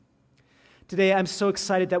Today, I'm so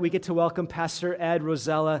excited that we get to welcome Pastor Ed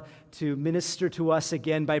Rosella to minister to us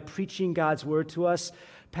again by preaching God's word to us.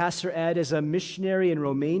 Pastor Ed is a missionary in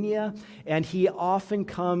Romania, and he often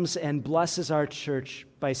comes and blesses our church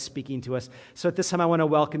by speaking to us. So at this time, I want to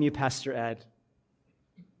welcome you, Pastor Ed.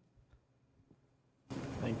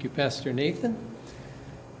 Thank you, Pastor Nathan.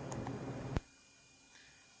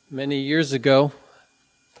 Many years ago,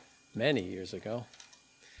 I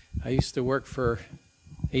used to work for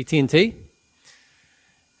AT&T,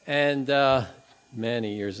 and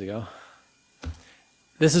many years ago.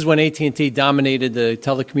 This is when AT&T dominated the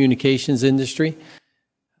telecommunications industry.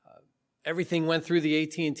 Everything went through the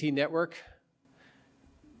AT&T network.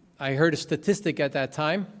 I heard a statistic at that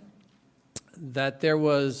time that there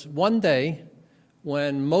was one day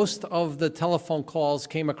when most of the telephone calls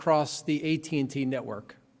came across the AT&T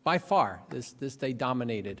network. By far, this day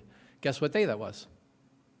dominated. Guess what day that was?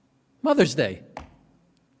 Mother's Day.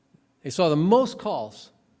 They saw the most calls.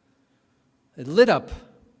 It lit up.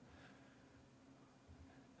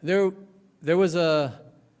 There was a,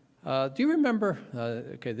 do you remember,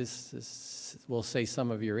 okay, this will say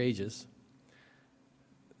some of your ages.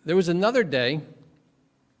 There was another day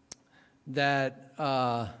that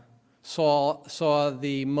saw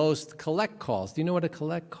the most collect calls. Do you know what a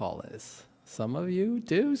collect call is? Some of you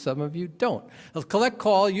do, some of you don't. A collect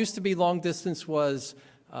call used to be long distance was,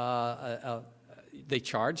 they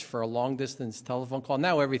charge for a long distance telephone call.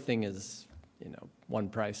 Now everything is, one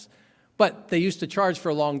price. But they used to charge for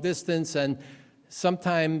a long distance, and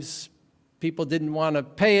sometimes people didn't want to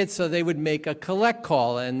pay it, so they would make a collect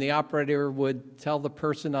call, and the operator would tell the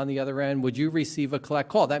person on the other end, would you receive a collect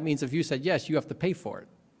call? That means if you said yes, you have to pay for it.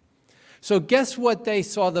 So guess what they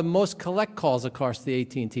saw the most collect calls across the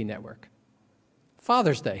AT&T network?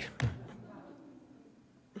 Father's Day.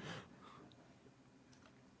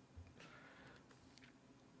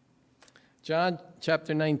 John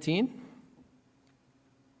chapter 19.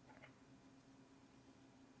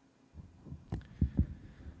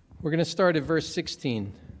 We're going to start at verse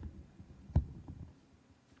 16.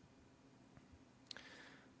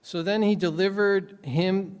 So then he delivered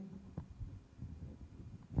him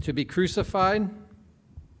to be crucified.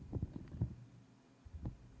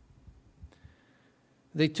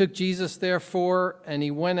 They took Jesus, therefore, and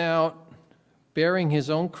he went out bearing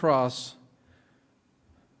his own cross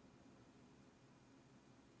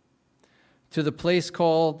to the place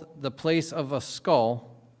called the place of a skull,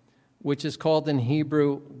 which is called in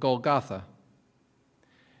Hebrew Golgotha.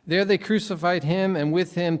 There they crucified him, and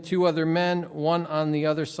with him 2 other men, one on the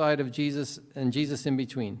other side of Jesus, and Jesus in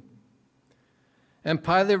between. And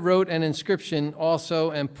Pilate wrote an inscription also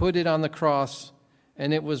and put it on the cross,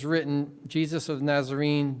 and it was written, Jesus of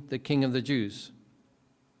Nazarene, the King of the Jews.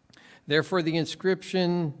 Therefore this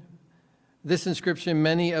inscription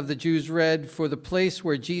many of the Jews read, for the place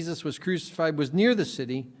where Jesus was crucified was near the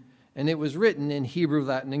city, and it was written in Hebrew,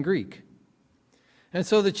 Latin, and Greek. And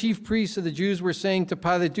so the chief priests of the Jews were saying to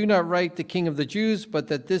Pilate, do not write the King of the Jews, but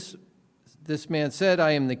that this man said,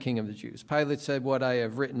 I am the King of the Jews. Pilate said, what I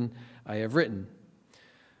have written, I have written.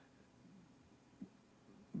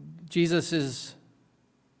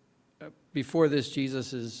 Before this,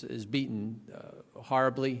 Jesus is beaten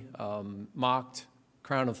horribly, mocked,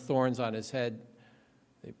 crown of thorns on his head.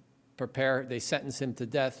 They sentence him to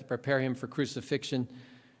death, prepare him for crucifixion.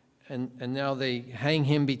 And now they hang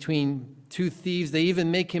him between 2 thieves. They even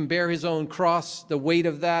make him bear his own cross. The weight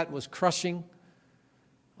of that was crushing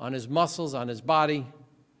on his muscles, on his body.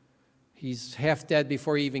 He's half dead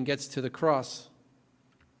before he even gets to the cross.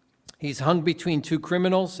 He's hung between 2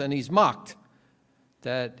 criminals, and he's mocked.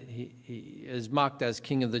 That he is mocked as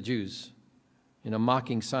King of the Jews, in a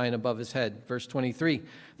mocking sign above his head. Verse 23,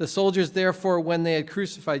 the soldiers therefore, when they had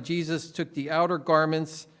crucified Jesus, took the outer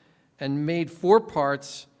garments and made 4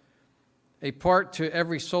 parts, a part to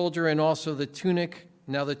every soldier, and also the tunic.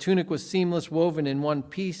 Now the tunic was seamless, woven in one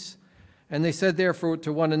piece. And they said therefore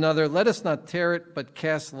to one another, let us not tear it, but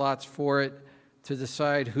cast lots for it, to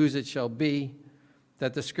decide whose it shall be,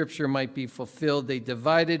 that the scripture might be fulfilled. They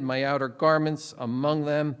divided my outer garments among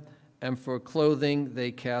them, and for clothing they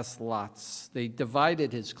cast lots. They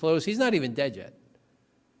divided his clothes. He's not even dead yet.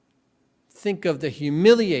 Think of the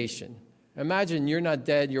humiliation. Imagine you're not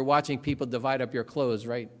dead, you're watching people divide up your clothes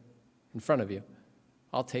right in front of you.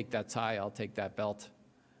 I'll take that tie, I'll take that belt.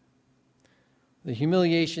 The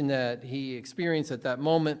humiliation that he experienced at that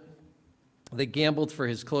moment, they gambled for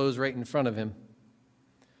his clothes right in front of him.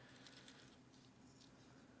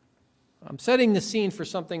 I'm setting the scene for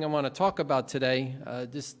something I want to talk about today,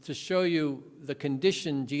 just to show you the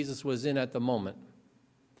condition Jesus was in at the moment.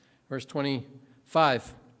 Verse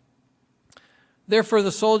 25. Therefore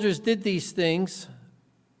the soldiers did these things,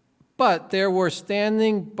 but there were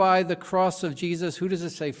standing by the cross of Jesus, who does it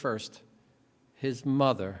say first? His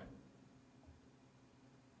mother.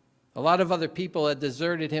 A lot of other people had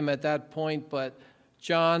deserted him at that point, but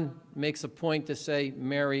John makes a point to say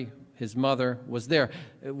Mary, his mother, was there.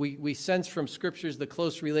 We sense from scriptures the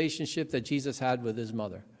close relationship that Jesus had with his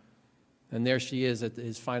mother. And there she is at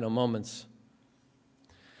his final moments.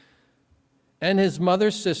 And his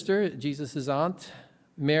mother's sister, Jesus' aunt,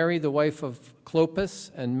 Mary, the wife of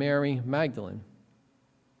Clopas, and Mary Magdalene.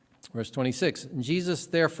 Verse 26, Jesus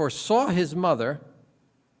therefore saw his mother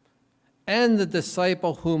and the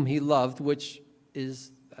disciple whom he loved, which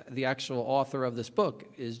is the actual author of this book,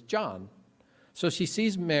 is John. So she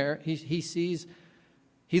sees Mary,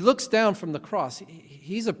 he looks down from the cross.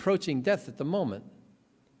 He's approaching death at the moment.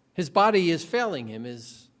 His body is failing him,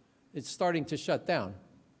 it's starting to shut down.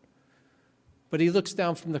 But he looks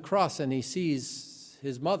down from the cross and he sees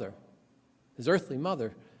his mother, his earthly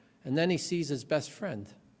mother, and then he sees his best friend.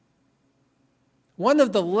 One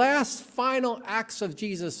of the last final acts of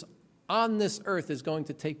Jesus on this earth is going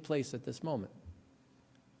to take place at this moment.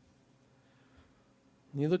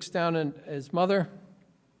 And he looks down at his mother,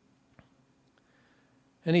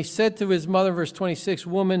 and he said to his mother, verse 26,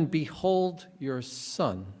 "Woman, behold your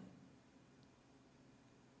son."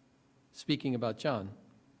 Speaking about John.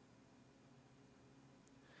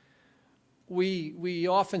 We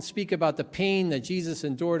often speak about the pain that Jesus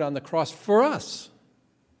endured on the cross for us.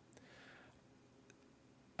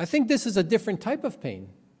 I think this is a different type of pain.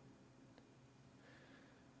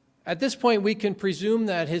 At this point, we can presume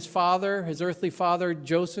that his father, his earthly father,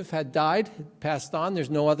 Joseph, had died, had passed on. There's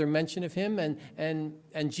no other mention of him.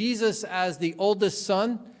 And Jesus, as the oldest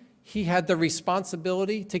son, he had the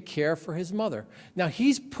responsibility to care for his mother. Now,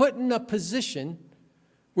 he's put in a position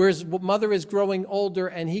where his mother is growing older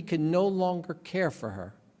and he can no longer care for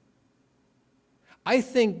her. I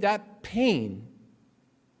think that pain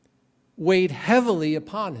weighed heavily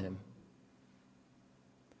upon him.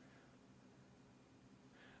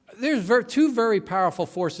 There's two very powerful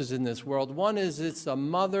forces in this world. One is it's a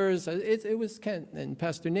mother's, it was Ken and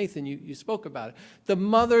Pastor Nathan, you spoke about it. The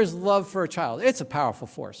mother's love for a child. It's a powerful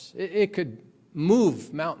force. It could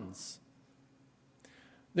move mountains.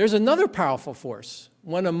 There's another powerful force.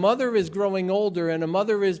 When a mother is growing older and a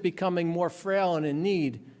mother is becoming more frail and in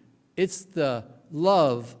need, it's the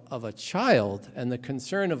love of a child and the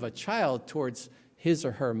concern of a child towards his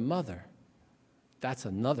or her mother. That's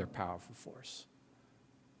another powerful force.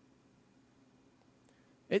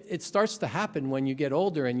 It starts to happen when you get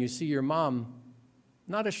older and you see your mom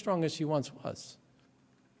not as strong as she once was.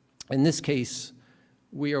 In this case,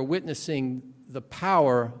 we are witnessing the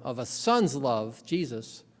power of a son's love,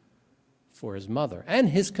 Jesus, for his mother and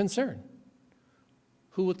his concern.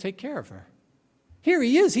 Who will take care of her? Here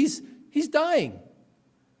he is. He's dying.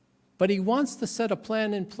 But he wants to set a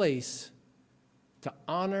plan in place to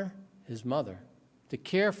honor his mother, to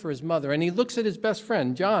care for his mother. And he looks at his best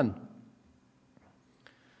friend, John.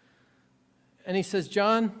 And he says,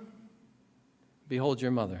 "John, behold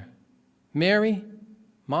your mother. Mary,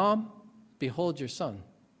 Mom, behold your son."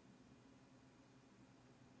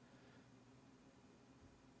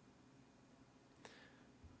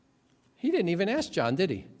 He didn't even ask John,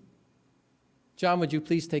 did he? "John, would you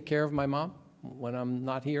please take care of my mom when I'm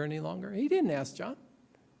not here any longer?" He didn't ask John.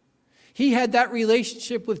 He had that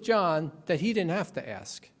relationship with John that he didn't have to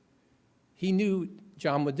ask. He knew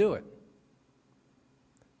John would do it.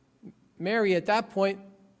 Mary, at that point,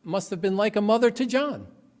 must have been like a mother to John.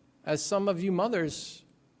 As some of you mothers,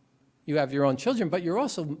 you have your own children, but you're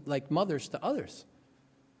also like mothers to others.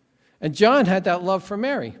 And John had that love for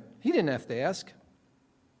Mary. He didn't have to ask.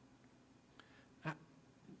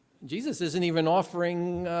 Jesus isn't even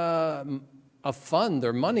offering a fund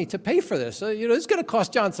or money to pay for this. So, it's going to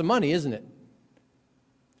cost John some money, isn't it?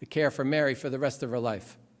 To care for Mary for the rest of her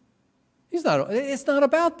life. It's not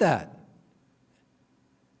about that.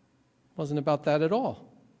 It wasn't about that at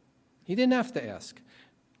all. He didn't have to ask.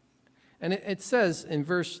 And it says in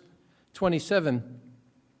verse 27,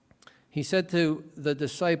 he said to the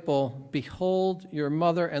disciple, "Behold your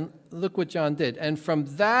mother," and look what John did. And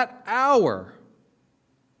from that hour,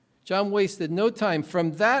 John wasted no time.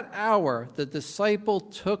 From that hour, the disciple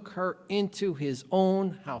took her into his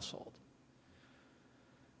own household.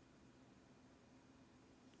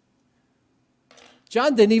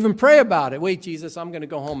 John didn't even pray about it. "Wait, Jesus, I'm going to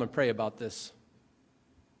go home and pray about this."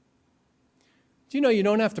 Do you know you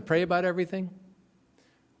don't have to pray about everything?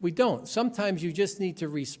 We don't. Sometimes you just need to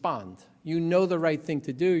respond. You know the right thing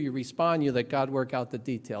to do. You respond. You let God work out the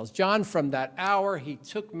details. John, from that hour, he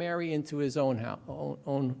took Mary into his own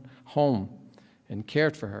home. and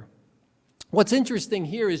cared for her. What's interesting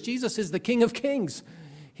here is Jesus is the King of Kings.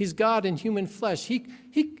 He's God in human flesh.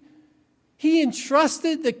 He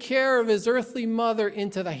entrusted the care of his earthly mother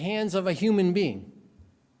into the hands of a human being.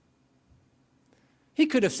 He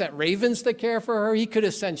could have sent ravens to care for her. He could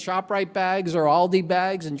have sent ShopRite bags or Aldi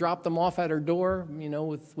bags and dropped them off at her door,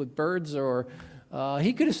 with birds. Or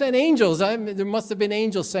he could have sent angels. There must have been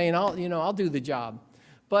angels saying, I'll do the job.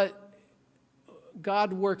 But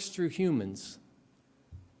God works through humans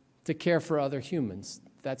to care for other humans.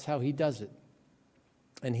 That's how he does it.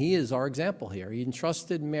 And he is our example here. He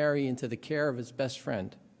entrusted Mary into the care of his best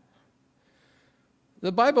friend.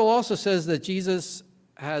 The Bible also says that Jesus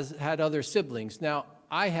has had other siblings. Now,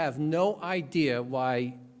 I have no idea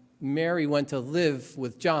why Mary went to live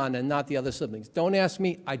with John and not the other siblings. Don't ask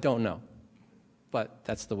me, I don't know. But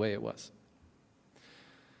that's the way it was.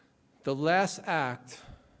 The last act,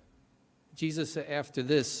 Jesus, after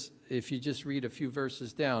this, if you just read a few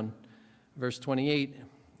verses down, verse 28,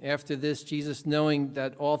 after this, Jesus, knowing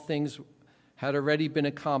that all things had already been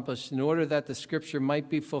accomplished in order that the scripture might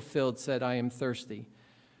be fulfilled, said, I am thirsty.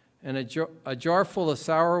 And a jar full of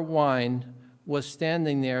sour wine was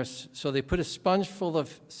standing there, so they put a sponge full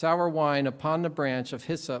of sour wine upon the branch of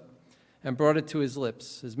hyssop and brought it to his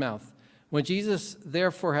lips, his mouth. When Jesus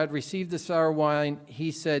therefore had received the sour wine,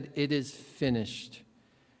 he said, it is finished.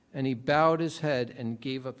 And he bowed his head and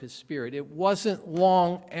gave up his spirit. It wasn't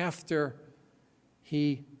long after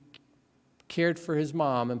he cared for his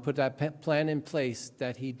mom and put that plan in place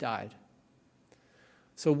that he died.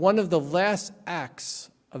 So one of the last acts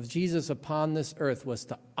of Jesus upon this earth was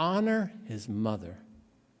to honor his mother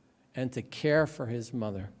and to care for his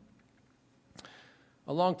mother.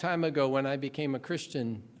 A long time ago, when I became a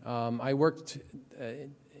Christian, I went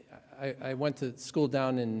to school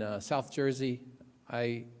down in South Jersey.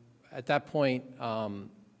 At that point,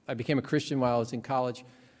 I became a Christian while I was in college.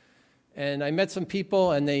 And I met some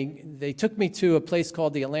people, and they took me to a place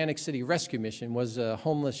called the Atlantic City Rescue Mission. It was a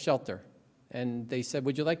homeless shelter. And they said,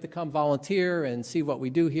 would you like to come volunteer and see what we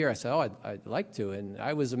do here? I said, I'd like to. And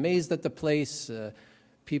I was amazed at the place,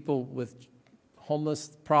 people with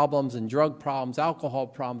homeless problems and drug problems, alcohol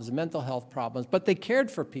problems, mental health problems, but they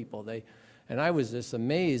cared for people. And I was just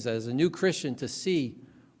amazed as a new Christian to see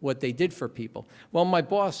what they did for people. Well, my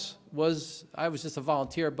boss I was just a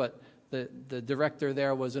volunteer, but the director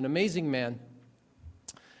there was an amazing man.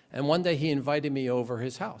 And one day he invited me over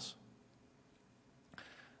his house.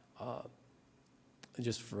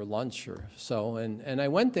 Just for lunch or so. And I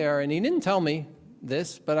went there, and he didn't tell me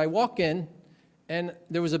this, but I walk in, and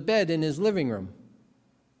there was a bed in his living room.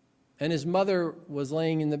 And his mother was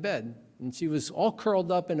laying in the bed, and she was all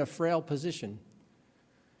curled up in a frail position.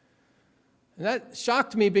 And that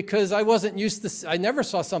shocked me because I wasn't used to, I never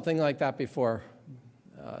saw something like that before,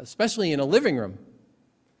 especially in a living room.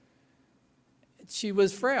 She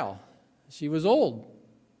was frail. She was old.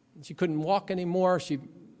 She couldn't walk anymore. She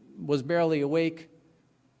was barely awake.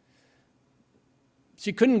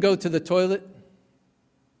 She couldn't go to the toilet.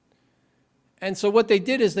 And so what they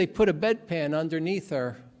did is they put a bedpan underneath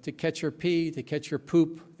her to catch her pee, to catch her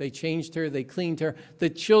poop. They changed her, they cleaned her. The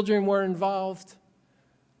children were involved.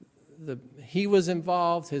 He was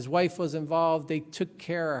involved, his wife was involved. They took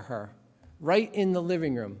care of her right in the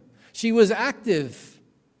living room. She was active,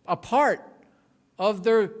 a part of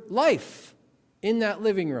their life in that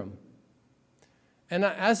living room. And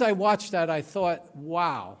as I watched that, I thought,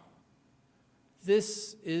 wow,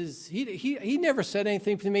 this is, he never said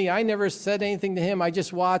anything to me. I never said anything to him. I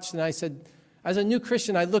just watched, and I said, as a new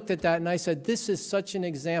Christian, I looked at that and I said, this is such an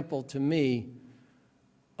example to me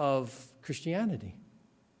of Christianity,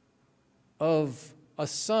 of a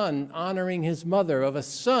son honoring his mother, of a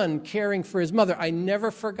son caring for his mother. I never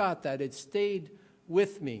forgot that. It stayed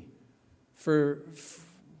with me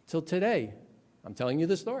till today. I'm telling you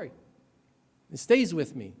the story. It stays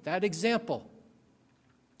with me. That example,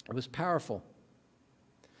 it was powerful.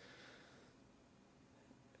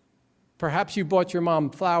 Perhaps you bought your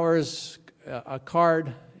mom flowers, a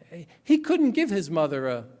card. He couldn't give his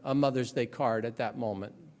mother a Mother's Day card at that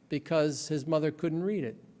moment because his mother couldn't read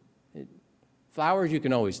it. Flowers you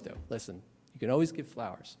can always do. Listen, you can always give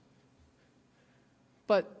flowers.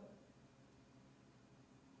 But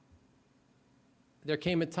there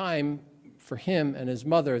came a time for him and his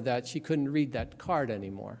mother that she couldn't read that card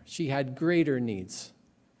anymore. She had greater needs,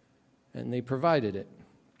 and they provided it.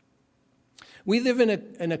 We live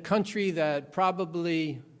in a country that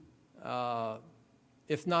probably,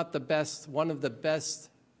 if not the best, one of the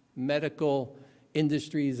best medical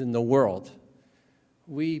industries in the world.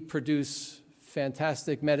 We produce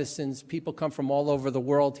fantastic medicines. People come from all over the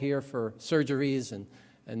world here for surgeries,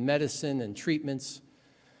 and medicine and treatments.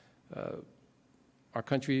 Our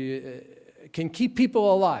country can keep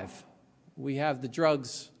people alive. We have the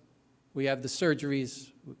drugs, we have the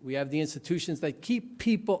surgeries, we have the institutions that keep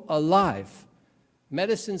people alive.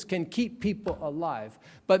 Medicines can keep people alive,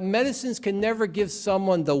 but medicines can never give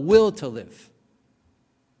someone the will to live.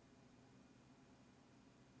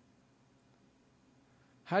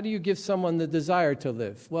 How do you give someone the desire to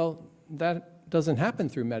live? Well, that doesn't happen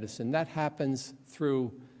through medicine. That happens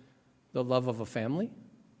through the love of a family.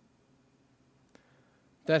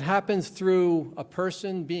 That happens through a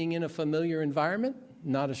person being in a familiar environment,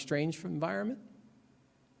 not a strange environment.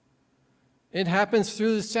 It happens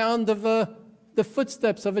through the sound of the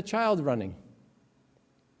footsteps of a child running.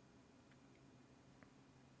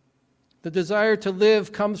 The desire to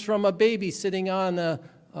live comes from a baby sitting on a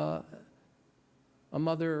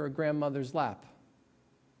mother or grandmother's lap.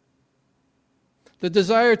 The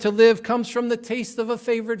desire to live comes from the taste of a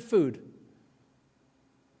favorite food,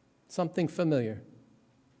 something familiar.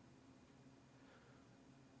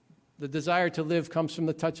 The desire to live comes from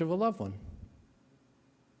the touch of a loved one.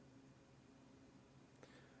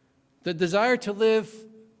 The desire to live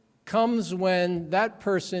comes when that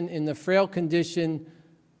person in the frail condition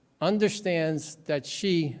understands that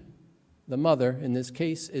she, the mother in this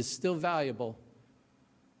case, is still valuable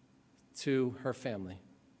to her family.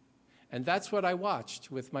 And that's what I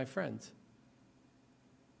watched with my friend.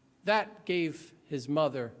 That gave his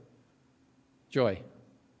mother joy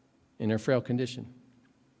in her frail condition.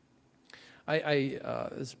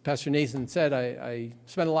 As Pastor Nathan said, I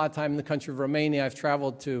spent a lot of time in the country of Romania. I've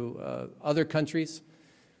traveled to other countries.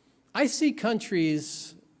 I see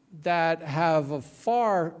countries that have a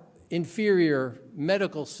far inferior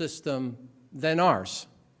medical system than ours.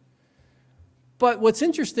 But what's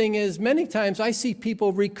interesting is many times I see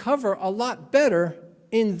people recover a lot better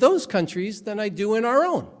in those countries than I do in our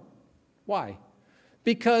own. Why?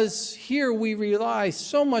 Because here we rely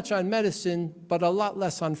so much on medicine, but a lot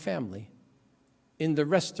less on family in the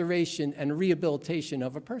restoration and rehabilitation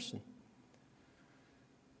of a person.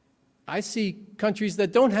 I see countries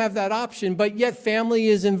that don't have that option, but yet family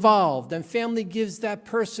is involved, and family gives that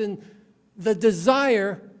person the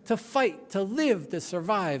desire to fight, to live, to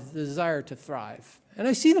survive, the desire to thrive. And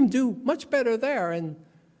I see them do much better there, and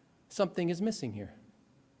something is missing here.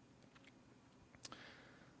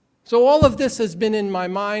 So all of this has been in my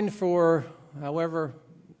mind for, however,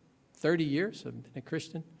 30 years. I've been a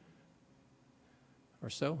Christian or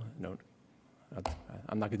so. No,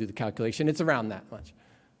 I'm not going to do the calculation. It's around that much.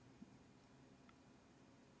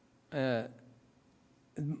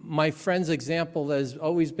 My friend's example has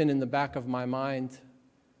always been in the back of my mind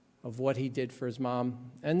of what he did for his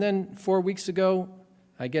mom. And then 4 weeks ago,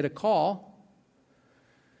 I get a call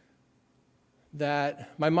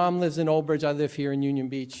that my mom lives in Old Bridge. I live here in Union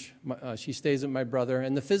Beach. She stays with my brother.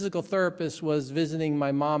 And the physical therapist was visiting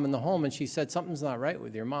my mom in the home, and she said, "Something's not right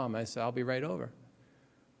with your mom." I said, "I'll be right over."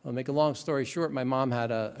 I'll make a long story short, my mom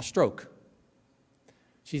had a stroke.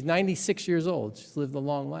 She's 96 years old. She's lived a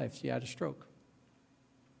long life. She had a stroke.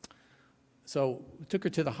 So we took her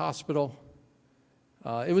to the hospital.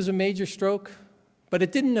 It was a major stroke, but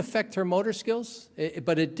it didn't affect her motor skills,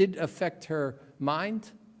 but it did affect her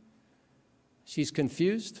mind. She's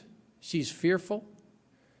confused. She's fearful.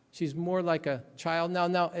 She's more like a child now.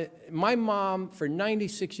 Now, my mom for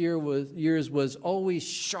 96 years was always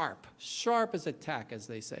sharp as a tack, as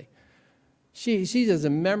they say. She has a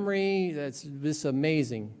memory that's just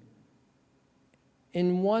amazing.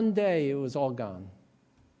 In one day, it was all gone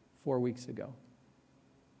 4 weeks ago.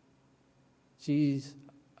 She's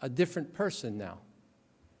a different person now.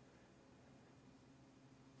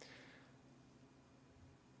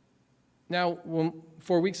 Now,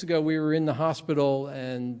 4 weeks ago, we were in the hospital,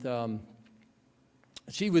 and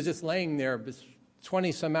she was just laying there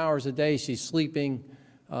 20-some hours a day. She's sleeping.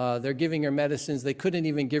 They're giving her medicines. They couldn't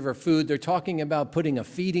even give her food. They're talking about putting a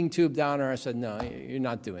feeding tube down her. I said, "No, you're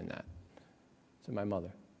not doing that," to my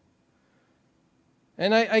mother.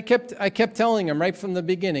 And I kept telling him right from the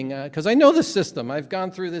beginning, because I know the system. I've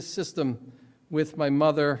gone through this system with my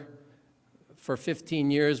mother for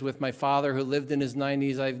 15 years, with my father who lived in his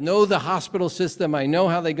 90s. I know the hospital system. I know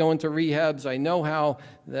how they go into rehabs. I know how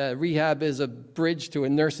the rehab is a bridge to a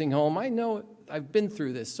nursing home. I know it. I've been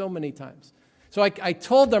through this so many times. So I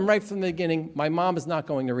told them right from the beginning, my mom is not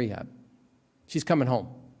going to rehab. She's coming home.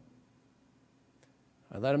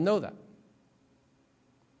 I let them know that.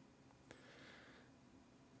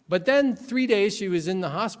 But then 3 days she was in the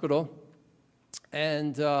hospital,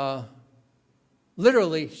 and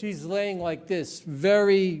literally she's laying like this,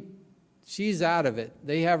 she's out of it.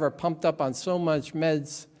 They have her pumped up on so much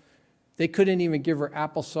meds. They couldn't even give her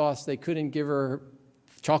applesauce. They couldn't give her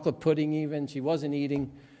chocolate pudding even. She wasn't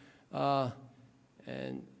eating.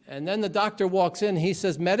 And then the doctor walks in. He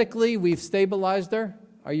says, medically, we've stabilized her.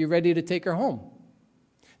 Are you ready to take her home?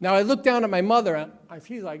 Now, I look down at my mother, and I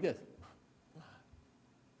feel like this.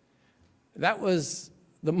 That was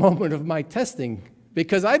the moment of my testing,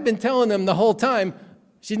 because I've been telling them the whole time,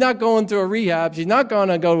 she's not going to a rehab. She's not going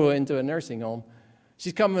to go into a nursing home.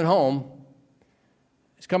 She's coming home.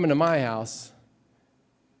 She's coming to my house.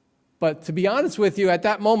 But to be honest with you, at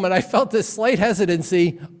that moment, I felt this slight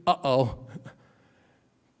hesitancy. Uh-oh.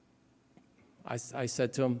 I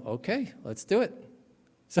said to him, okay, let's do it.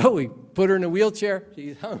 So we put her in a wheelchair.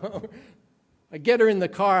 She's hung over. I get her in the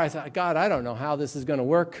car. I thought, God, I don't know how this is going to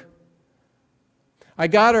work. I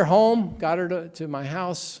got her home, got her to my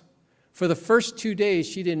house. For the first 2 days,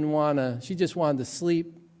 she just wanted to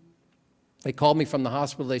sleep. They called me from the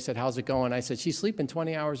hospital. They said, how's it going? I said, she's sleeping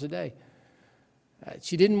 20 hours a day.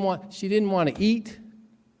 She didn't want to eat.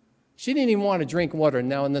 She didn't even want to drink water.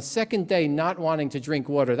 Now, on the second day, not wanting to drink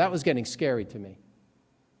water, that was getting scary to me.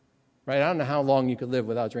 Right? I don't know how long you could live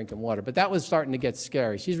without drinking water, but that was starting to get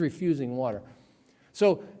scary. She's refusing water.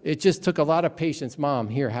 So it just took a lot of patience. Mom,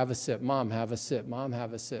 here, have a sip. Mom, have a sip. Mom,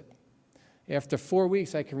 have a sip. After 4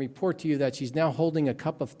 weeks, I can report to you that she's now holding a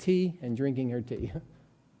cup of tea and drinking her tea.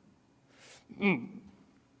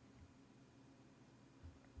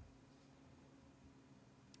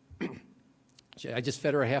 I just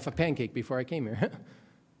fed her a half a pancake before I came here.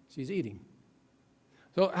 She's eating.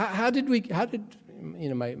 So I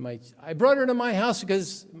brought her to my house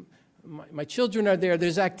because my children are there.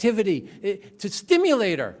 There's activity to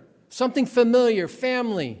stimulate her, something familiar,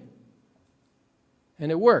 family.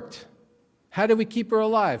 And it worked. How did we keep her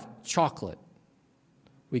alive? Chocolate.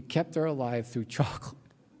 We kept her alive through chocolate.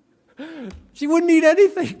 She wouldn't eat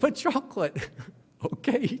anything but chocolate.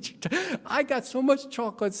 Okay, I got so much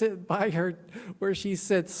chocolate sitting by her where she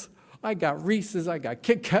sits. I got Reese's, I got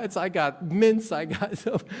Kit Kats, I got mints, I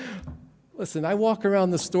got... Listen, I walk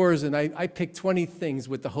around the stores and I pick 20 things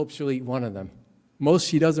with the hope she'll eat one of them. Most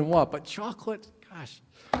she doesn't want, but chocolate, gosh,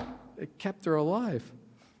 it kept her alive.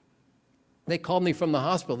 They called me from the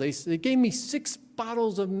hospital. They gave me 6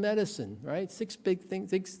 bottles of medicine, right? 6 big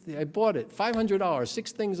things. I bought it, $500,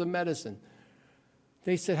 6 things of medicine.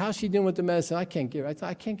 They said, how's she doing with the medicine? I can't give her. I thought,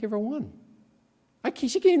 I can't give her one.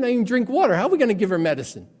 She can't even drink water. How are we going to give her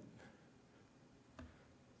medicine?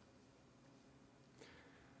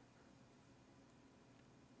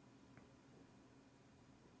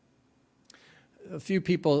 A few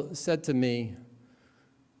people said to me,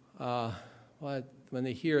 when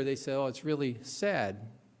they hear, they say, oh, it's really sad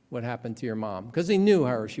what happened to your mom. Because they knew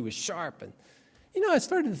her. She was sharp. And, I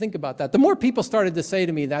started to think about that. The more people started to say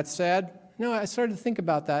to me, that's sad, I started to think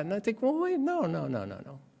about that. And I think, well, wait, no.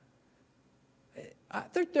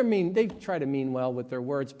 They're mean. They try to mean well with their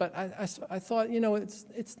words. But I thought,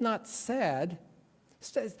 it's not sad.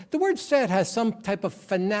 The word sad has some type of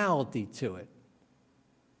finality to it.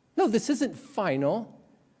 No, this isn't final.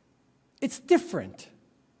 It's different.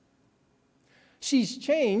 She's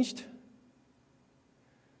changed,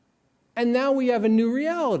 and now we have a new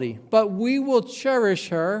reality. But we will cherish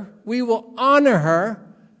her, we will honor her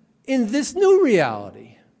in this new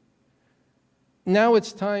reality. Now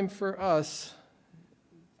it's time for us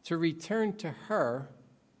to return to her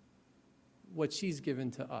what she's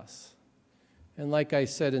given to us. And like I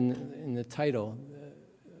said in the title,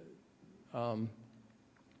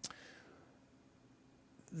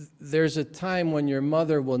 there's a time when your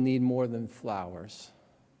mother will need more than flowers.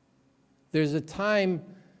 There's a time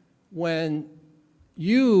when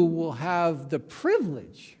you will have the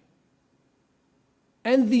privilege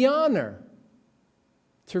and the honor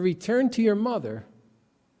to return to your mother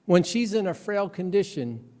when she's in a frail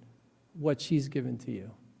condition, what she's given to you.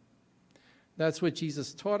 That's what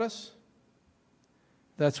Jesus taught us.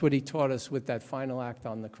 That's what he taught us with that final act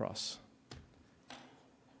on the cross.